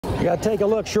We got to take a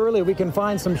look. Surely we can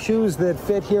find some shoes that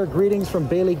fit here. Greetings from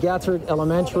Bailey Gatzert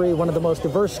Elementary, one of the most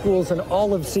diverse schools in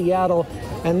all of Seattle.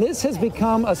 And this has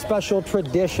become a special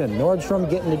tradition. Nordstrom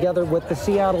getting together with the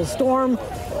Seattle Storm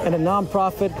and a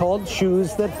nonprofit called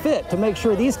Shoes That Fit to make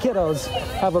sure these kiddos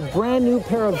have a brand new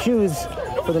pair of shoes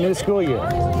for the new school year.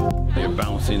 They're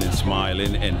bouncing and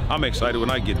smiling, and I'm excited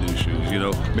when I get new shoes, you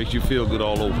know. Makes you feel good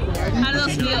all over. How do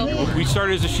those feel? We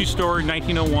started as a shoe store in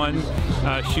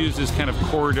 1901. Shoes is kind of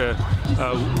core to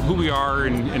who we are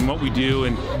and what we do,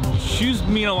 and shoes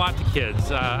mean a lot to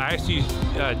kids. I actually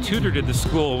tutored at the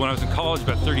school when I was in college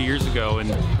about 30 years ago,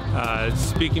 and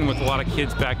speaking with a lot of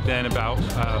kids back then about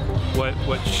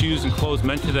what shoes and clothes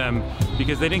meant to them,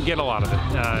 because they didn't get a lot of it,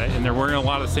 and they're wearing a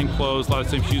lot of the same clothes, a lot of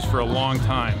the same shoes for a long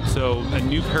time. So a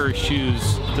new pair of shoes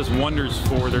does wonders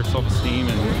for their self-esteem.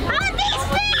 And how did they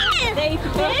fit? They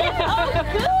fit? Oh,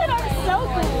 good. I'm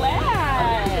so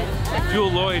glad. Jewell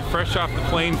Loyd, fresh off the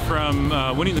plane from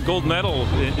winning the gold medal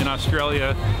in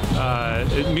Australia,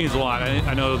 it means a lot.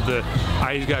 I know the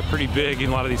eyes got pretty big in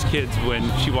a lot of these kids when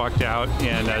she walked out,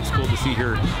 and it's cool to see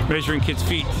her measuring kids'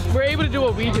 feet. We're able to do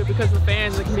what we do because of the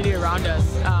fans and the community around us.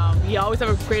 We always have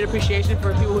a great appreciation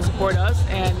for people who support us,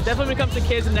 and definitely when it comes to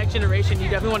kids and the next generation, you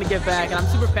definitely want to give back, and I'm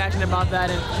super passionate about that,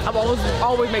 and I've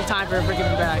always make time for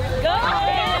giving back.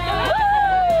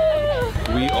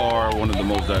 We are one of the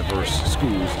most diverse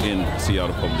schools in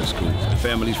Seattle Public Schools.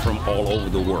 Families from all over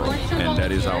the world, and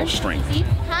that is our strength.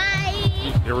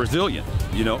 They're resilient,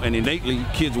 you know, and innately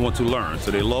kids want to learn.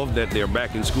 So they love that they're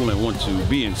back in school and want to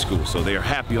be in school. So they're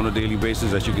happy on a daily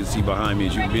basis, as you can see behind me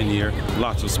as you've been here.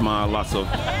 Lots of smile, lots of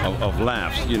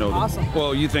laughs, you know. Awesome.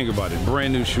 Well, you think about it,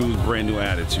 brand new shoes, brand new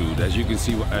attitude. As you can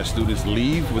see, as students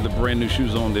leave with the brand new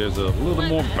shoes on, there's a little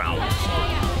more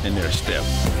bounce in their step.